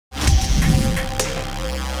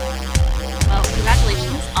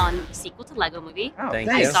sequel to Lego Movie. Oh, Thank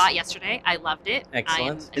I you. saw it yesterday. I loved it.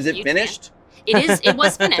 Excellent. Is it finished? Fan. It is. It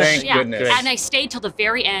was finished. Thank yeah. goodness. And I stayed till the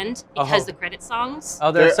very end because the credit songs.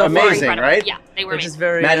 Oh, They're so amazing, incredible. right? Yeah, they were They're just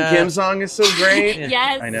very. Matt and Kim's song is so great.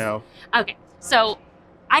 Yes. I know. Okay, so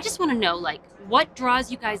I just want to know, like, what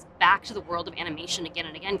draws you guys back to the world of animation again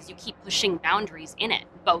and again? Because you keep pushing boundaries in it,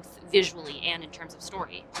 both visually and in terms of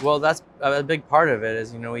story. Well, that's a big part of it.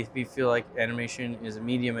 Is we feel like animation is a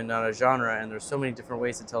medium and not a genre, and there's so many different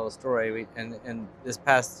ways to tell a story. And this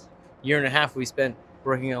past year and a half, we spent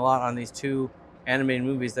working a lot on these 2 animated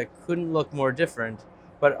movies that couldn't look more different,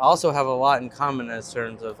 but also have a lot in common as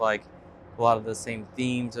terms of like a lot of the same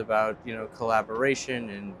themes about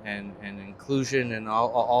collaboration and inclusion and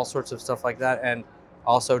all sorts of stuff like that, and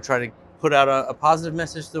also try to put out a positive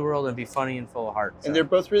message to the world and be funny and full of heart. And they're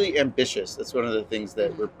both really ambitious. That's one of the things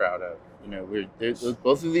that we're proud of.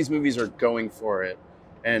 Both of these movies are going for it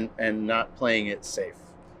and not playing it safe.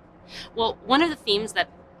 Well, one of the themes that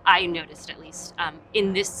I noticed, at least,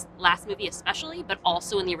 in this last movie especially, but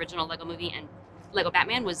also in the original Lego Movie and Lego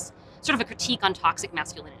Batman, was sort of a critique on toxic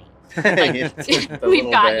masculinity. Like, we've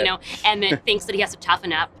got, Emmett thinks that he has to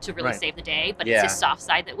toughen up to really save the day, but it's his soft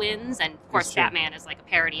side that wins. And of course, Batman is like a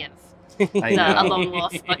parody of a lone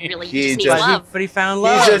wolf, but really he just needs love. But he found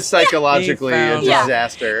love. He's just psychologically a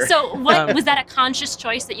disaster. So what was that a conscious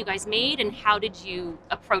choice that you guys made, and how did you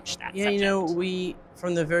approach that subject? We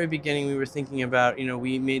from the very beginning we were thinking about,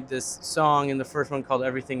 we made this song in the first one called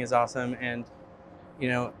Everything is Awesome, and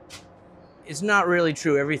it's not really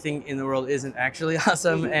true. Everything in the world isn't actually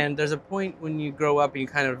awesome. And there's a point when you grow up and you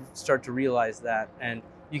kind of start to realize that. And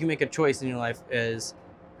you can make a choice in your life is,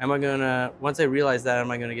 once I realize that, am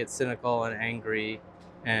I going to get cynical and angry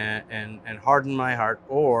and harden my heart?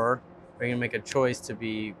 Or are you going to make a choice to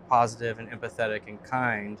be positive and empathetic and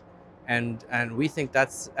kind? And we think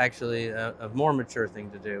that's actually a more mature thing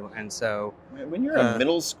to do. And so when you're a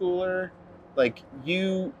middle schooler, like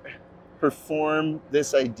you perform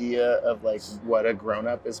this idea of like what a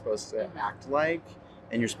grown-up is supposed to act like,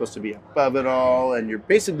 and you're supposed to be above it all, and you're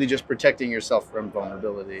basically just protecting yourself from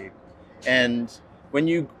vulnerability. And when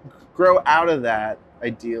you grow out of that,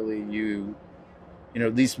 ideally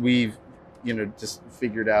at least we've just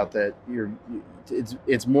figured out that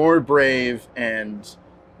it's more brave and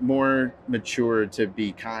more mature to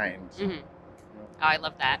be kind. Oh, I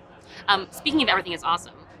love that. Speaking of Everything is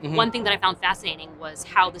Awesome, one thing that I found fascinating was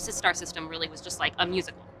how the Sistar system really was just like a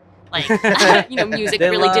musical. Like, music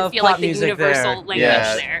really did feel like the universal language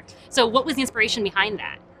there. So what was the inspiration behind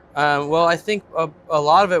that? Well, I think a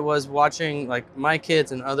lot of it was watching like my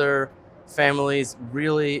kids and other families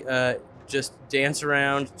really just dance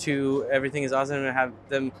around to Everything is Awesome and have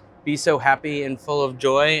them be so happy and full of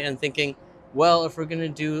joy, and thinking, well, if we're going to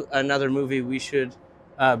do another movie, we should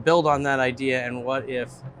build on that idea. And what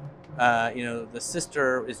if the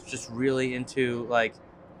sister is just really into like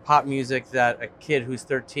pop music that a kid who's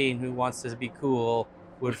 13 who wants to be cool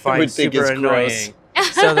would find super annoying.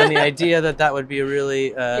 So then the idea that would be a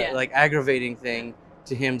really like aggravating thing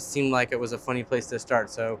to him seemed like it was a funny place to start.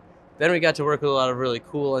 So then we got to work with a lot of really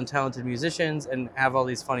cool and talented musicians and have all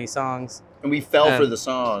these funny songs. And we fell for the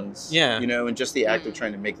songs, yeah, and just the act of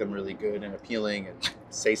trying to make them really good and appealing and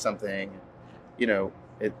say something,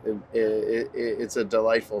 it's a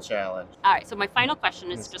delightful challenge. All right, so my final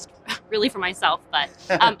question is just really for myself, but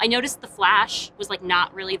I noticed the Flash was like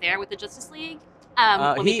not really there with the Justice League.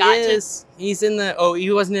 When we got he's in the,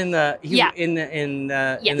 he wasn't in the, in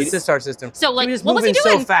the Sistar system. So like, he was what was he moving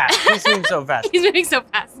doing? so fast. He's moving so fast. He's moving so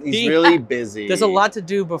fast. He's really busy. There's a lot to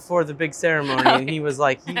do before the big ceremony, and he was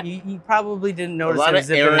like, he probably didn't notice a lot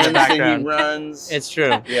of errands in the background. That he runs. It's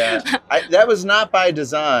true. Yeah, that was not by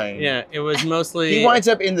design. Yeah, it was mostly. He winds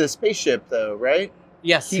up in the spaceship though, right?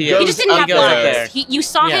 Yes, he just didn't have lines. You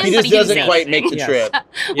saw him, he but just he doesn't quite make the trip.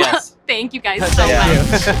 Well, thank you guys so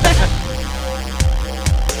much.